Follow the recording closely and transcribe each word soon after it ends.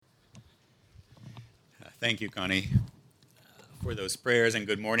Thank you, Connie, for those prayers. And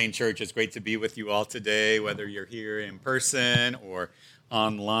good morning, church. It's great to be with you all today, whether you're here in person or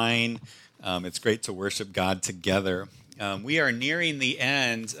online. It's great to worship God together. We are nearing the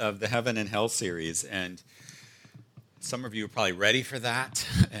end of the Heaven and Hell series, and some of you are probably ready for that.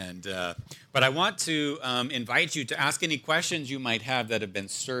 But I want to invite you to ask any questions you might have that have been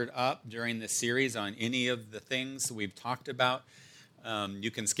stirred up during this series on any of the things we've talked about. You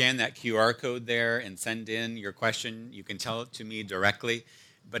can scan that QR code there and send in your question. You can tell it to me directly.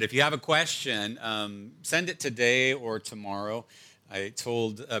 But if you have a question, send it today or tomorrow. I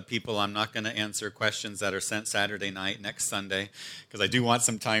told people I'm not going to answer questions that are sent Saturday night next Sunday because I do want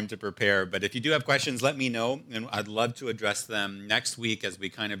some time to prepare. But if you do have questions, let me know, and I'd love to address them next week as we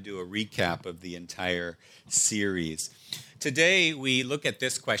kind of do a recap of the entire series. Today, we look at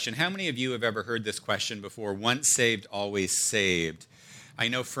this question. How many of you have ever heard this question before? Once saved, always saved. I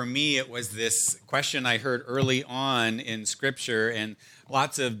know for me, it was this question I heard early on in Scripture and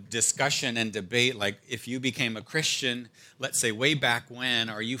lots of discussion and debate, like if you became a Christian, let's say way back when,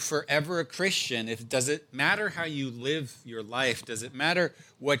 are you forever a Christian? Does it matter how you live your life? Does it matter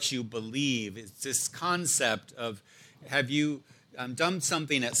what you believe? It's this concept of have you done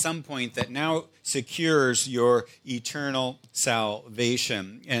something at some point that now secures your eternal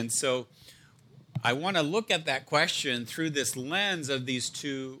salvation? And so I want to look at that question through this lens of these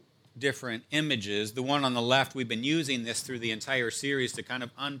two different images. The one on the left, we've been using this through the entire series to kind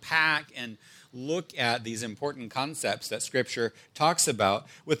of unpack and look at these important concepts that Scripture talks about.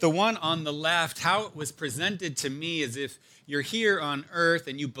 With the one on the left, how it was presented to me is if you're here on earth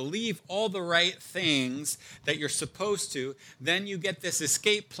and you believe all the right things that you're supposed to, then you get this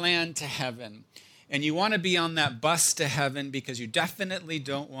escape plan to heaven. And you want to be on that bus to heaven because you definitely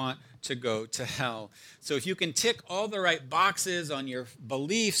don't want to go to hell. So if you can tick all the right boxes on your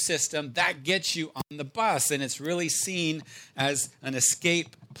belief system, that gets you on the bus, and it's really seen as an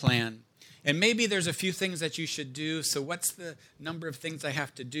escape plan. And maybe there's a few things that you should do, so what's the number of things I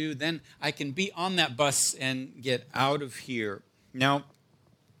have to do? Then I can be on that bus and get out of here. Now,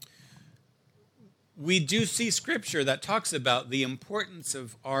 we do see Scripture that talks about the importance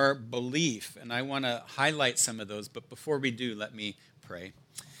of our belief, and I want to highlight some of those, but before we do, let me pray.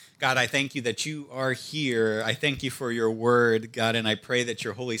 God, I thank you that you are here. I thank you for your word, God, and I pray that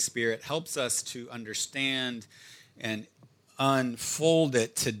your Holy Spirit helps us to understand and unfold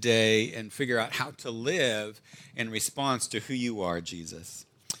it today and figure out how to live in response to who you are, Jesus.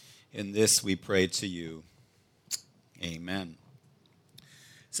 In this we pray to you. Amen.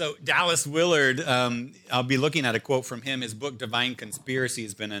 So Dallas Willard, I'll be looking at a quote from him. His book, Divine Conspiracy,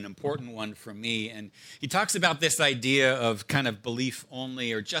 has been an important one for me. And he talks about this idea of kind of belief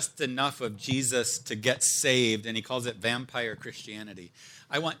only or just enough of Jesus to get saved. And he calls it vampire Christianity.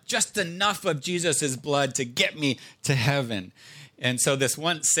 I want just enough of Jesus' blood to get me to heaven. And so this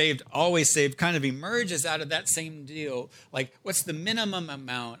once saved, always saved kind of emerges out of that same deal. Like, what's the minimum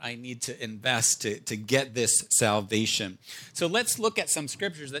amount I need to invest to get this salvation? So let's look at some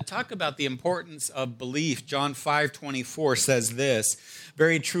scriptures that talk about the importance of belief. John 5:24 says this,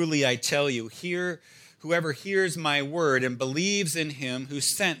 "Very truly I tell you, whoever hears my word and believes in him who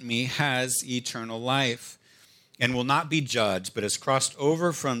sent me has eternal life and will not be judged, but has crossed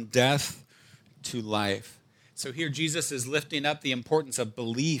over from death to life." So here Jesus is lifting up the importance of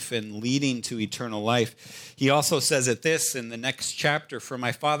belief and leading to eternal life. He also says it this in the next chapter, "For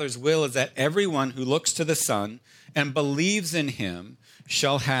my Father's will is that everyone who looks to the Son and believes in him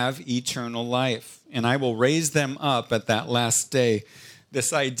shall have eternal life, and I will raise them up at that last day."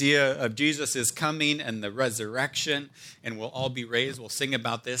 This idea of Jesus is coming and the resurrection, and we'll all be raised. We'll sing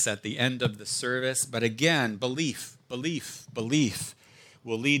about this at the end of the service. But again, belief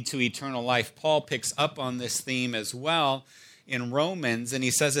will lead to eternal life. Paul picks up on this theme as well in Romans, and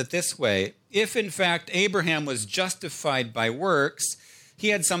he says it this way, "If in fact Abraham was justified by works, he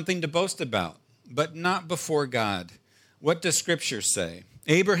had something to boast about, but not before God. What does Scripture say?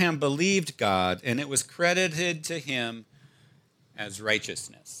 Abraham believed God, and it was credited to him as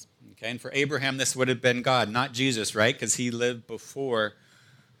righteousness." Okay, and for Abraham, this would have been God, not Jesus, right? Because he lived before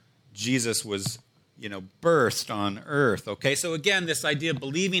Jesus was birthed on earth. Okay, so again, this idea of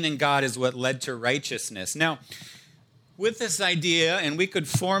believing in God is what led to righteousness. Now, with this idea, and we could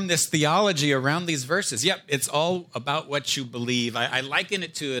form this theology around these verses. Yep, it's all about what you believe. I liken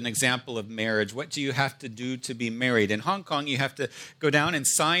it to an example of marriage. What do you have to do to be married? In Hong Kong, you have to go down and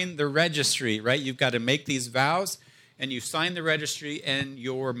sign the registry, right? You've got to make these vows, and you sign the registry, and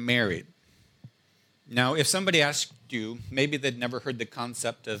you're married. Now, if somebody asked you, maybe they'd never heard the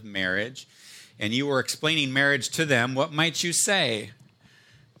concept of marriage, and you were explaining marriage to them, what might you say?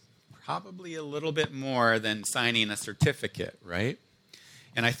 probably a little bit more than signing a certificate, right?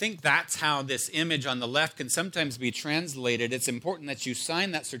 And I think that's how this image on the left can sometimes be translated. It's important that you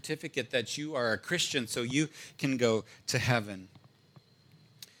sign that certificate that you are a Christian so you can go to heaven.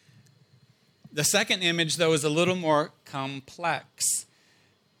 The second image, though, is a little more complex.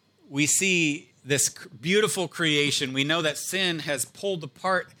 We see this beautiful creation. We know that sin has pulled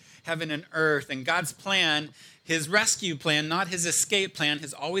apart heaven and earth, and God's plan, his rescue plan, not his escape plan,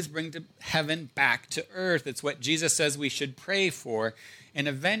 has always bring to heaven back to earth. It's what Jesus says we should pray for. And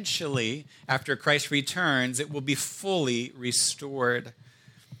eventually, after Christ returns, it will be fully restored.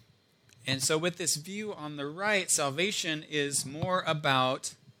 And so with this view on the right, salvation is more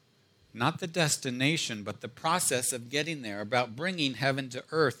about not the destination, but the process of getting there, about bringing heaven to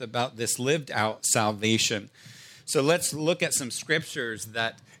earth, about this lived out salvation. So let's look at some scriptures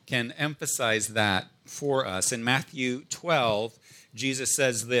that can emphasize that for us. In Matthew 12, Jesus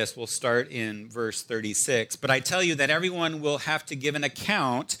says this. We'll start in verse 36. But I tell you that everyone will have to give an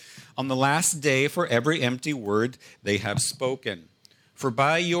account on the last day for every empty word they have spoken. For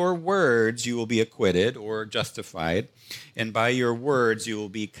by your words you will be acquitted or justified, and by your words you will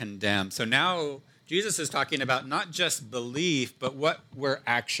be condemned. So now Jesus is talking about not just belief, but what we're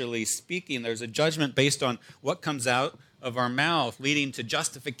actually speaking. There's a judgment based on what comes out of our mouth, leading to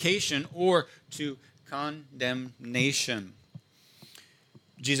justification or to condemnation.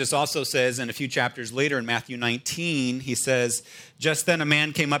 Jesus also says in a few chapters later in Matthew 19, he says, just then a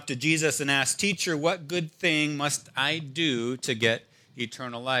man came up to Jesus and asked, "Teacher, what good thing must I do to get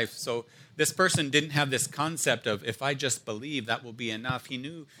eternal life?" So this person didn't have this concept of, if I just believe, that will be enough. He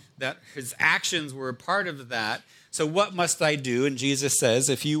knew that his actions were a part of that. So what must I do? And Jesus says,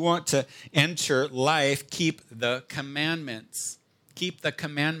 if you want to enter life, keep the commandments. Keep the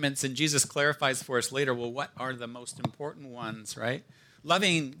commandments. And Jesus clarifies for us later, well, what are the most important ones, right?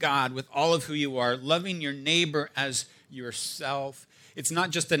 Loving God with all of who you are, loving your neighbor as yourself. It's not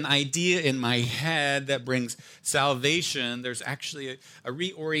just an idea in my head that brings salvation. There's actually a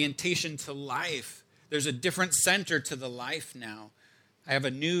reorientation to life. There's a different center to the life now. I have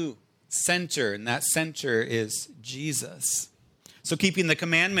a new center, and that center is Jesus. So keeping the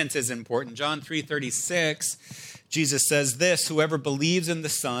commandments is important. John 3:36, Jesus says this, whoever believes in the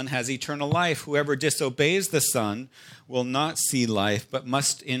Son has eternal life. Whoever disobeys the Son will not see life, but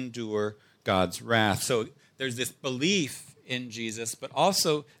must endure God's wrath. So there's this belief in Jesus, but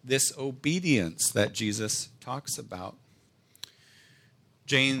also this obedience that Jesus talks about.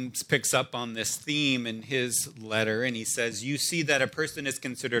 James picks up on this theme in his letter, and he says, you see that a person is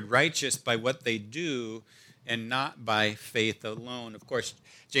considered righteous by what they do and not by faith alone. Of course,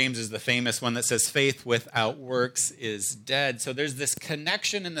 James is the famous one that says faith without works is dead. So there's this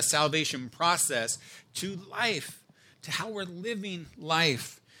connection in the salvation process to life, to how we're living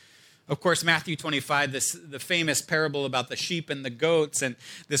life. Of course, Matthew 25, the famous parable about the sheep and the goats, and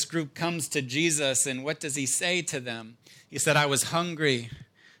this group comes to Jesus, and what does he say to them? He said, I was hungry,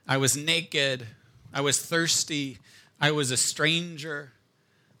 I was naked, I was thirsty, I was a stranger,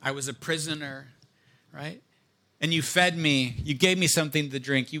 I was a prisoner, right? And you fed me, you gave me something to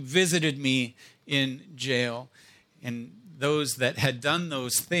drink, you visited me in jail. And those that had done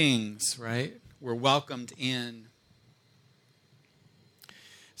those things, right, were welcomed in.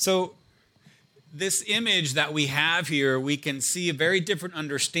 So this image that we have here, we can see a very different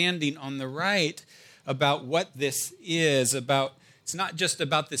understanding on the right about what this is about. It's not just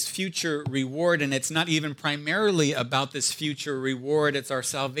about this future reward, and it's not even primarily about this future reward. It's our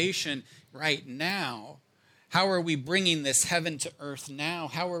salvation right now. How are we bringing this heaven to earth now?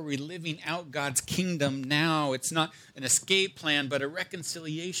 How are we living out God's kingdom now? It's not an escape plan, but a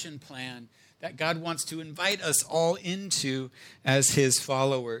reconciliation plan that God wants to invite us all into as his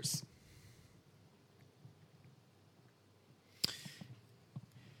followers.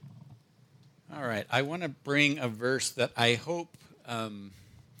 All right, I want to bring a verse that I hope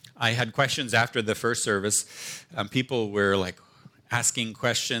I had questions after the first service. People were like asking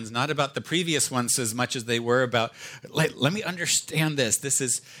questions, not about the previous ones as much as they were about, like, let me understand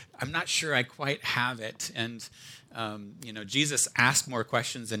this. I'm not sure I quite have it. And, Jesus asked more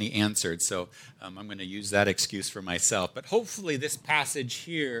questions than he answered. So I'm going to use that excuse for myself. But hopefully this passage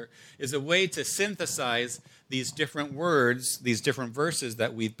here is a way to synthesize these different words, these different verses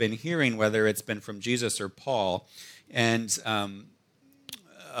that we've been hearing, whether it's been from Jesus or Paul. And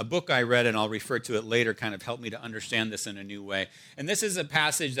a book I read, and I'll refer to it later, kind of helped me to understand this in a new way. And this is a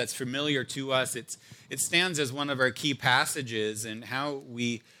passage that's familiar to us. It stands as one of our key passages in how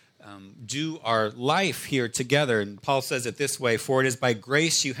we do our life here together. And Paul says it this way, for it is by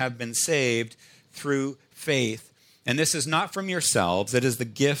grace you have been saved through faith. And this is not from yourselves, it is the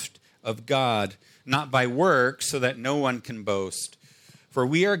gift of God, not by works, so that no one can boast. For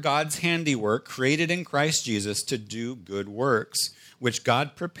we are God's handiwork, created in Christ Jesus to do good works, which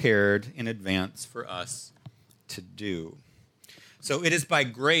God prepared in advance for us to do. So it is by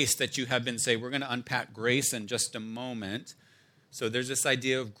grace that you have been saved. We're going to unpack grace in just a moment. So there's this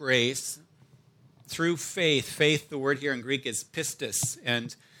idea of grace through faith. Faith, the word here in Greek is pistis.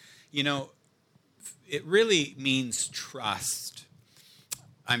 And, it really means trust.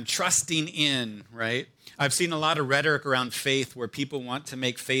 I'm trusting in, right? I've seen a lot of rhetoric around faith where people want to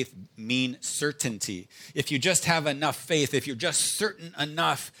make faith mean certainty. If you just have enough faith, if you're just certain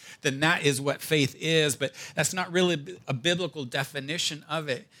enough, then that is what faith is. But that's not really a biblical definition of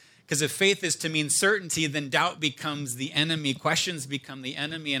it. Because if faith is to mean certainty, then doubt becomes the enemy, questions become the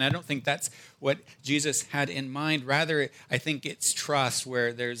enemy, and I don't think that's what Jesus had in mind. Rather, I think it's trust,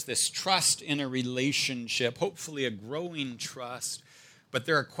 where there's this trust in a relationship, hopefully a growing trust, but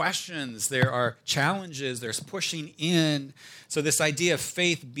there are questions, there are challenges, there's pushing in. So this idea of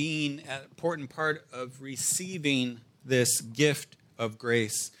faith being an important part of receiving this gift of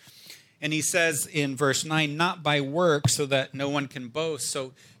grace. And he says in verse 9, not by works so that no one can boast.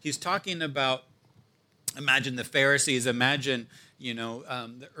 So he's talking about, imagine the Pharisees, imagine,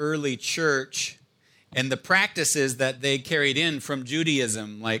 the early church and the practices that they carried in from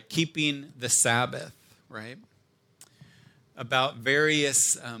Judaism, like keeping the Sabbath, right? About various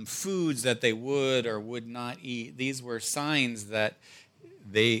foods that they would or would not eat. These were signs that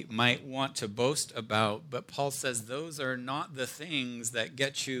they might want to boast about, but Paul says those are not the things that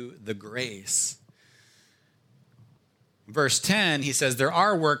get you the grace. Verse 10, he says, there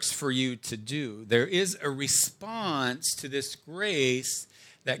are works for you to do. There is a response to this grace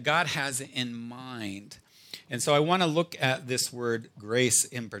that God has in mind. And so I want to look at this word grace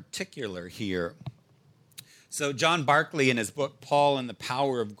in particular here. So John Barclay, in his book, Paul and the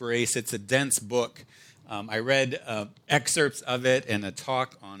Power of Grace, it's a dense book. I read excerpts of it and a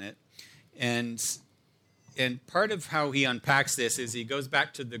talk on it. And part of how he unpacks this is he goes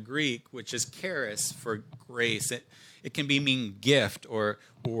back to the Greek, which is charis for grace. It can mean gift or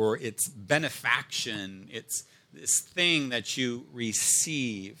it's benefaction. It's this thing that you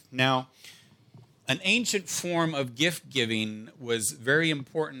receive. Now, an ancient form of gift giving was very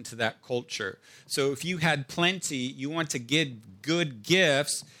important to that culture. So if you had plenty, you want to give good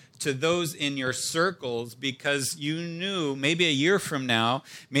gifts to those in your circles because you knew maybe a year from now,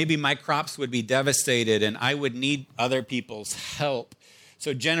 maybe my crops would be devastated and I would need other people's help.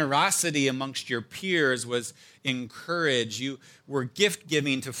 So generosity amongst your peers was encouraged. You were gift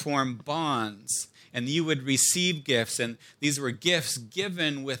giving to form bonds, and you would receive gifts, and these were gifts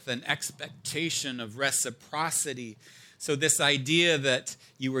given with an expectation of reciprocity. So this idea that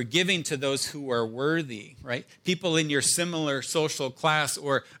you were giving to those who are worthy, right? People in your similar social class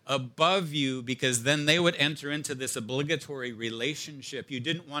or above you, because then they would enter into this obligatory relationship. You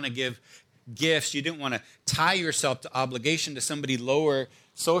didn't want to give gifts. You didn't want to tie yourself to obligation to somebody lower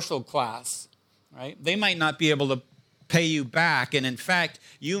social class, right? They might not be able to pay you back. And in fact,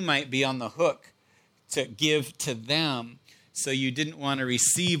 you might be on the hook to give to them. So you didn't want to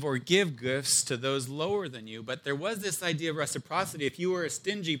receive or give gifts to those lower than you. But there was this idea of reciprocity. If you were a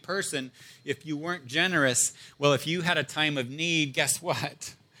stingy person, if you weren't generous, well, if you had a time of need, guess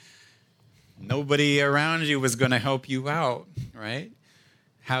what? Nobody around you was going to help you out, right?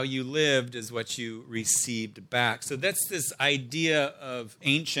 How you lived is what you received back. So that's this idea of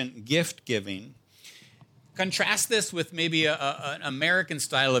ancient gift giving. Contrast this with maybe an American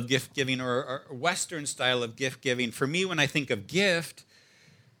style of gift giving or a Western style of gift giving. For me, when I think of gift,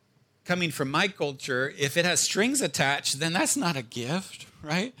 coming from my culture, if it has strings attached, then that's not a gift,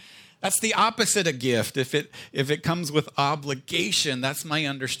 right? That's the opposite of gift. If it comes with obligation, that's my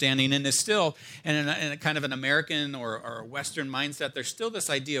understanding. And it's still, in a kind of an American or a Western mindset, there's still this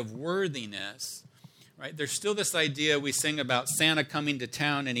idea of worthiness, right? There's still this idea we sing about Santa coming to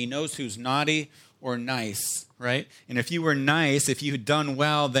town and he knows who's naughty or nice, right? And if you were nice, if you had done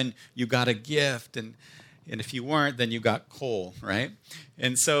well, then you got a gift. And if you weren't, then you got coal, right?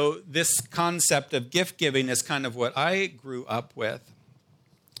 And so this concept of gift giving is kind of what I grew up with.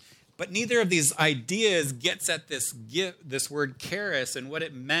 But neither of these ideas gets at this word charis and what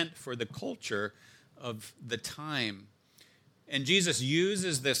it meant for the culture of the time. And Jesus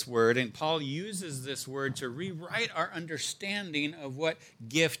uses this word, and Paul uses this word to rewrite our understanding of what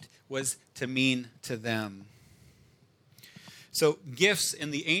gift was to mean to them. So gifts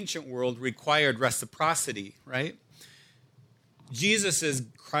in the ancient world required reciprocity, right? the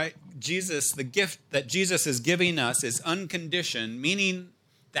gift that Jesus is giving us is unconditioned, meaning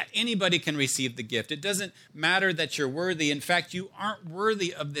that anybody can receive the gift. It doesn't matter that you're worthy. In fact, you aren't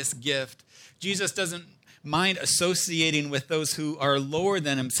worthy of this gift. Jesus doesn't mind associating with those who are lower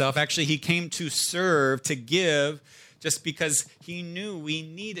than himself. Actually, he came to serve, to give, just because he knew we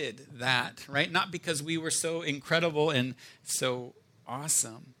needed that, right? Not because we were so incredible and so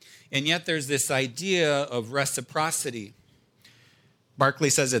awesome. And yet there's this idea of reciprocity. Barclay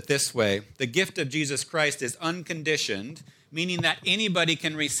says it this way: the gift of Jesus Christ is unconditioned, meaning that anybody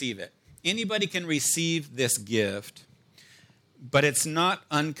can receive it. Anybody can receive this gift, but it's not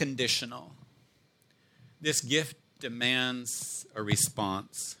unconditional. This gift demands a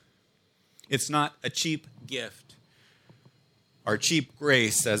response. It's not a cheap gift, or cheap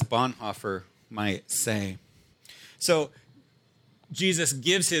grace, as Bonhoeffer might say. So Jesus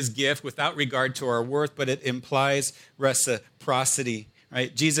gives his gift without regard to our worth, but it implies reciprocity,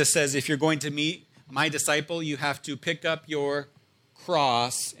 right? Jesus says, if you're going to meet my disciple, you have to pick up your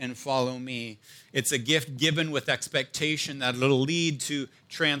cross and follow me. It's a gift given with expectation that it'll lead to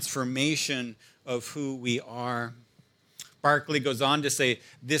transformation of who we are. Barclay goes on to say,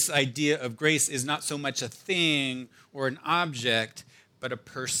 this idea of grace is not so much a thing or an object, but a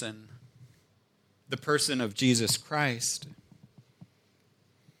person. The person of Jesus Christ.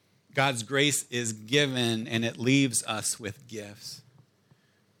 God's grace is given, and it leaves us with gifts.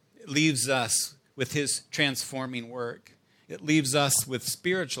 It leaves us with his transforming work. It leaves us with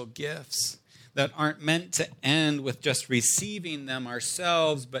spiritual gifts that aren't meant to end with just receiving them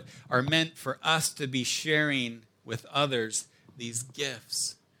ourselves, but are meant for us to be sharing with others these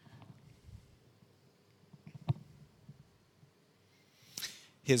gifts.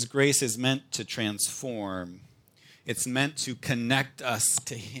 His grace is meant to transform. It's meant to connect us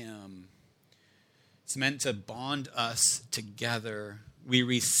to him. It's meant to bond us together. We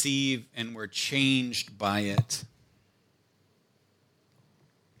receive and we're changed by it.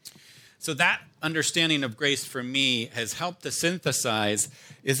 So that understanding of grace for me has helped to synthesize,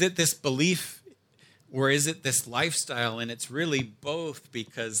 is it this belief or is it this lifestyle? And it's really both,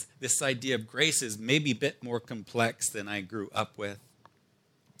 because this idea of grace is maybe a bit more complex than I grew up with.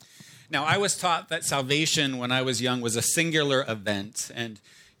 Now, I was taught that salvation when I was young was a singular event, and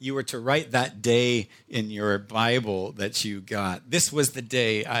you were to write that day in your Bible that you got. This was the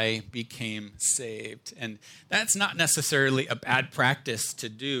day I became saved. And that's not necessarily a bad practice to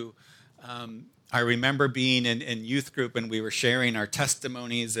do. I remember being in youth group and we were sharing our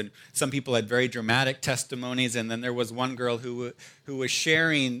testimonies, and some people had very dramatic testimonies. And then there was one girl who was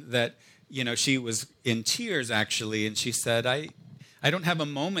sharing that, you know, she was in tears actually. And she said, I don't have a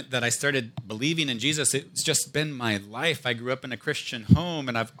moment that I started believing in Jesus. It's just been my life. I grew up in a Christian home,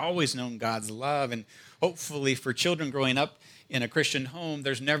 and I've always known God's love. And hopefully for children growing up in a Christian home,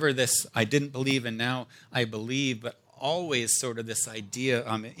 there's never this, I didn't believe and now I believe, but always sort of this idea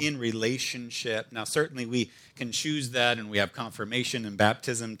in relationship. Now, certainly we can choose that, and we have confirmation and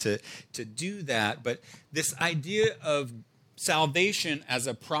baptism to do that. But this idea of salvation as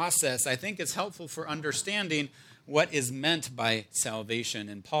a process, I think is helpful for understanding what is meant by salvation.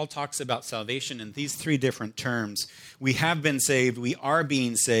 And Paul talks about salvation in these three different terms. We have been saved, we are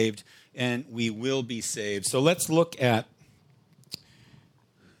being saved, and we will be saved. So let's look at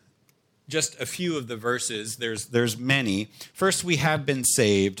just a few of the verses. There's many. First, we have been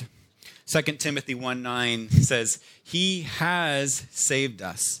saved. 2 Timothy 1:9 says, he has saved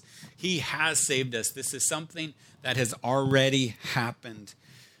us. He has saved us. This is something that has already happened.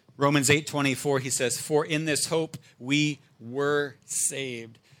 Romans 8:24, he says, for in this hope we were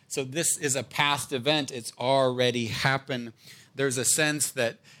saved. So this is a past event. It's already happened. There's a sense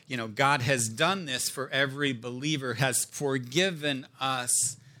that, you know, God has done this for every believer, has forgiven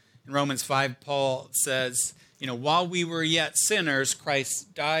us. In Romans 5, Paul says, you know, while we were yet sinners,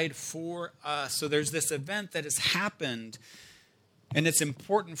 Christ died for us. So there's this event that has happened. And it's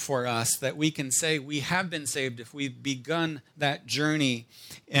important for us that we can say we have been saved if we've begun that journey.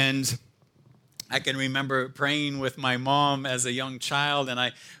 And I can remember praying with my mom as a young child, and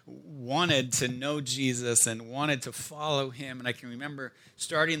I wanted to know Jesus and wanted to follow him. And I can remember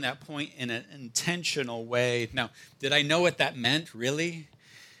starting that point in an intentional way. Now, did I know what that meant, really?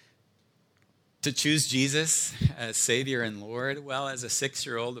 To choose Jesus as Savior and Lord? Well, as a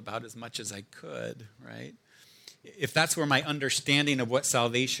 6-year-old, about as much as I could, right? If that's where my understanding of what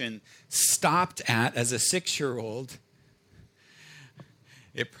salvation stopped at as a 6-year-old,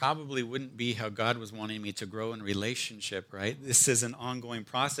 it probably wouldn't be how God was wanting me to grow in relationship, right? This is an ongoing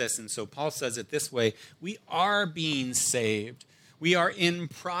process. And so Paul says it this way: we are being saved. We are in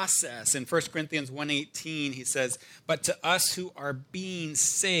process. In 1 Corinthians 1:18, he says, but to us who are being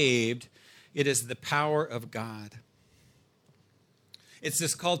saved, it is the power of God. It's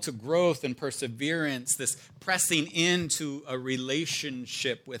this call to growth and perseverance, this pressing into a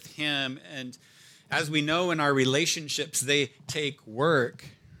relationship with him. And as we know in our relationships, they take work,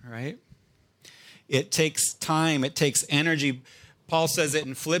 right? It takes time. It takes energy. Paul says it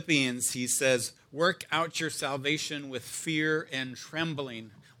in Philippians. He says, work out your salvation with fear and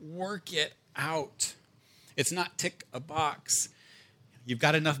trembling. Work it out. It's not tick a box. You've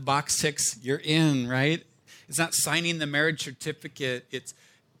got enough box ticks, you're in, right? It's not signing the marriage certificate. It's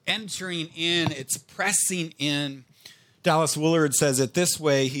entering in. It's pressing in. Dallas Willard says it this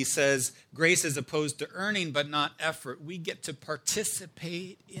way. He says, grace is opposed to earning, but not effort. We get to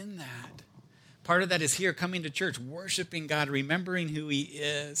participate in that. Part of that is here, coming to church, worshiping God, remembering who he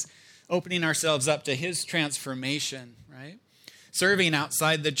is, opening ourselves up to his transformation, right? Serving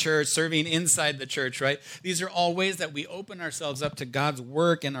outside the church, serving inside the church, right? These are all ways that we open ourselves up to God's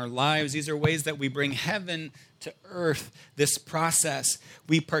work in our lives. These are ways that we bring heaven to earth, this process.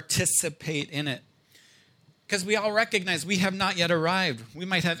 We participate in it. Because we all recognize we have not yet arrived. We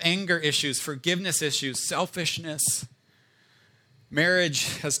might have anger issues, forgiveness issues, selfishness.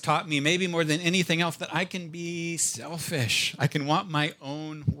 Marriage has taught me, maybe more than anything else, that I can be selfish. I can want my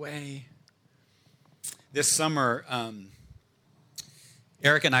own way. This summer,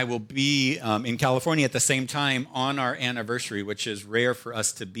 Eric and I will be in California at the same time on our anniversary, which is rare for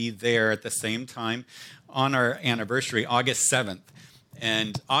us to be there at the same time on our anniversary, August 7th.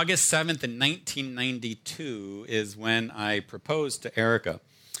 And August 7th in 1992 is when I proposed to Erica.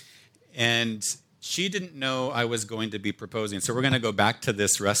 And she didn't know I was going to be proposing. So we're going to go back to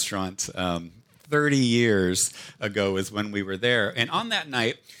this restaurant. 30 years ago is when we were there. And on that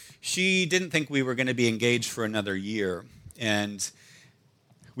night, she didn't think we were going to be engaged for another year. And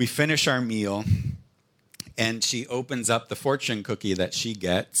we finish our meal, and she opens up the fortune cookie that she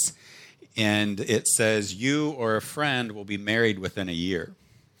gets, and it says, you or a friend will be married within a year.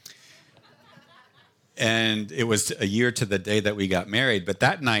 And it was a year to the day that we got married. But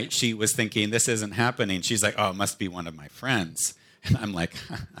that night, she was thinking, this isn't happening. She's like, oh, it must be one of my friends. And I'm like,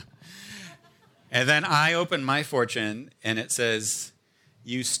 and then I open my fortune, and it says,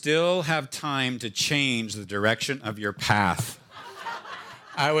 you still have time to change the direction of your path.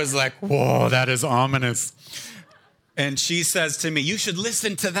 I was like, whoa, that is ominous. And she says to me, you should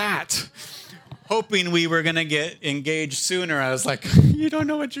listen to that. Hoping we were going to get engaged sooner. I was like, you don't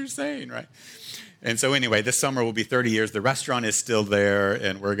know what you're saying, right? And so anyway, this summer will be 30 years. The restaurant is still there,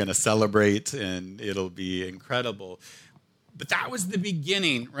 and we're going to celebrate, and it'll be incredible. But that was the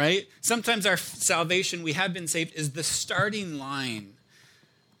beginning, right? Sometimes our salvation, we have been saved, is the starting line.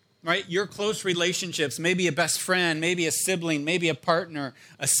 Right? Your close relationships, maybe a best friend, maybe a sibling, maybe a partner,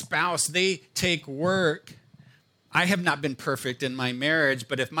 a spouse, they take work. I have not been perfect in my marriage,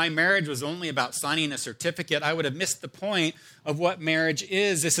 but if my marriage was only about signing a certificate, I would have missed the point of what marriage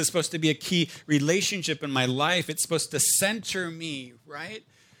is. This is supposed to be a key relationship in my life. It's supposed to center me, right?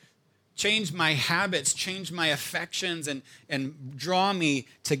 Change my habits, change my affections, and draw me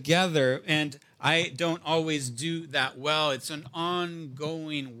together. And I don't always do that well. It's an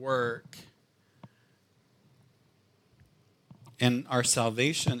ongoing work. And our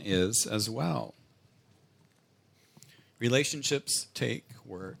salvation is as well. Relationships take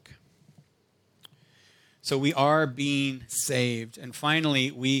work. So we are being saved. And finally,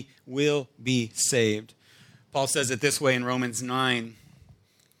 we will be saved. Paul says it this way in Romans 9.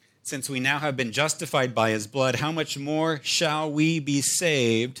 Since we now have been justified by his blood, how much more shall we be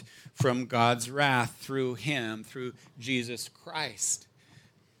saved from God's wrath through him, through Jesus Christ?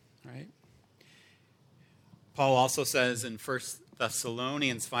 Right? Paul also says in 1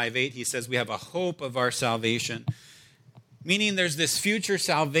 Thessalonians 5:8, he says we have a hope of our salvation. Meaning there's this future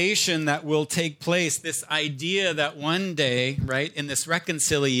salvation that will take place, this idea that one day, right, in this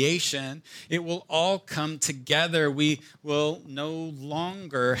reconciliation, it will all come together. We will no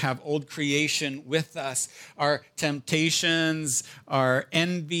longer have old creation with us. Our temptations, our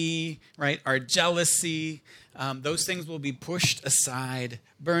envy, right, our jealousy, those things will be pushed aside,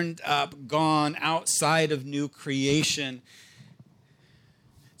 burned up, gone outside of new creation.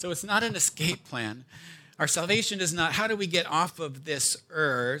 So it's not an escape plan. Our salvation is not, how do we get off of this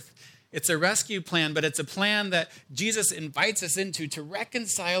earth? It's a rescue plan, but it's a plan that Jesus invites us into to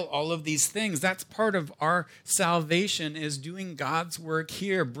reconcile all of these things. That's part of our salvation, is doing God's work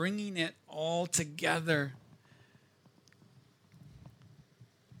here, bringing it all together.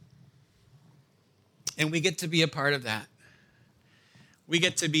 And we get to be a part of that. We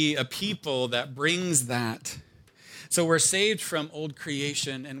get to be a people that brings that. So we're saved from old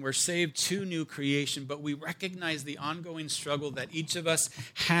creation and we're saved to new creation, but we recognize the ongoing struggle that each of us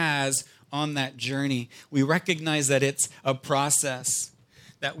has on that journey. We recognize that it's a process,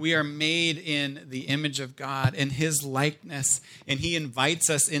 that we are made in the image of God, in his likeness, and he invites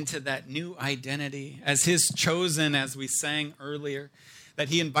us into that new identity as his chosen, as we sang earlier, that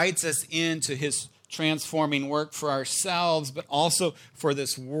he invites us into his transforming work for ourselves, but also for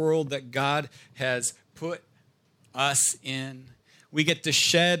this world that God has put us in. We get to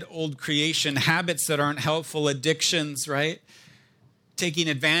shed old creation, habits that aren't helpful, addictions, right? Taking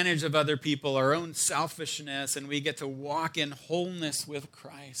advantage of other people, our own selfishness, and we get to walk in wholeness with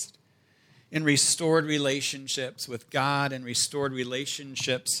Christ, in restored relationships with God and restored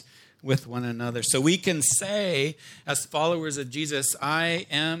relationships with one another. So we can say, as followers of Jesus, I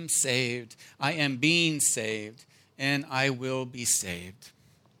am saved, I am being saved, and I will be saved.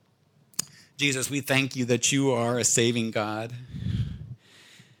 Jesus, we thank you that you are a saving God,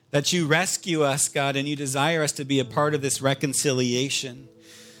 that you rescue us, God, and you desire us to be a part of this reconciliation,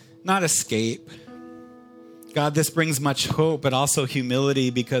 not escape. God, this brings much hope, but also humility,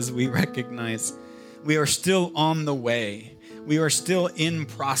 because we recognize we are still on the way. We are still in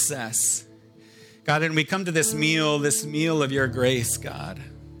process. God, and we come to this meal of your grace, God,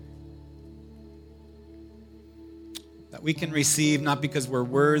 that we can receive not because we're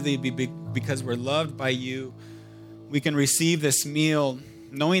worthy, because we're loved by you. We can receive this meal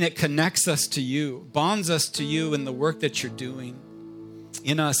knowing it connects us to you, bonds us to you in the work that you're doing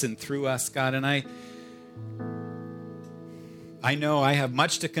in us and through us, God. And I know I have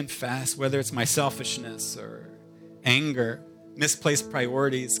much to confess, whether it's my selfishness or anger, misplaced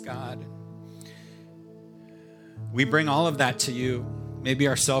priorities, God. We bring all of that to you. Maybe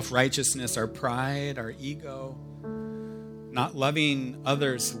our self-righteousness, our pride, our ego, not loving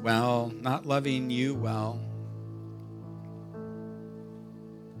others well, not loving you well.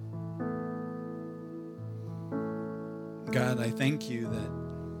 God, I thank you that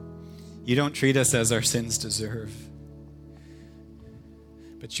you don't treat us as our sins deserve,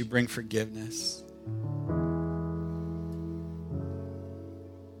 but you bring forgiveness,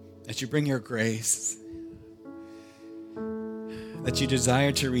 that you bring your grace, that you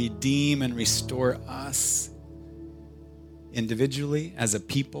desire to redeem and restore us individually, as a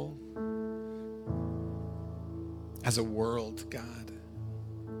people, as a world, God.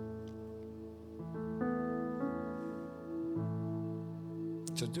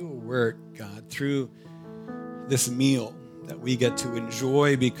 So do a work, God, through this meal that we get to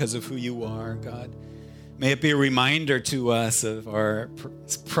enjoy because of who you are, God. May it be a reminder to us of our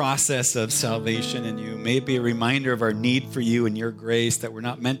process of salvation in you. May it be a reminder of our need for you and your grace, that we're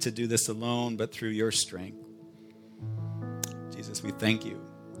not meant to do this alone, but through your strength. Jesus, we thank you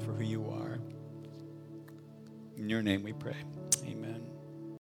for who you are. In your name we pray. Amen.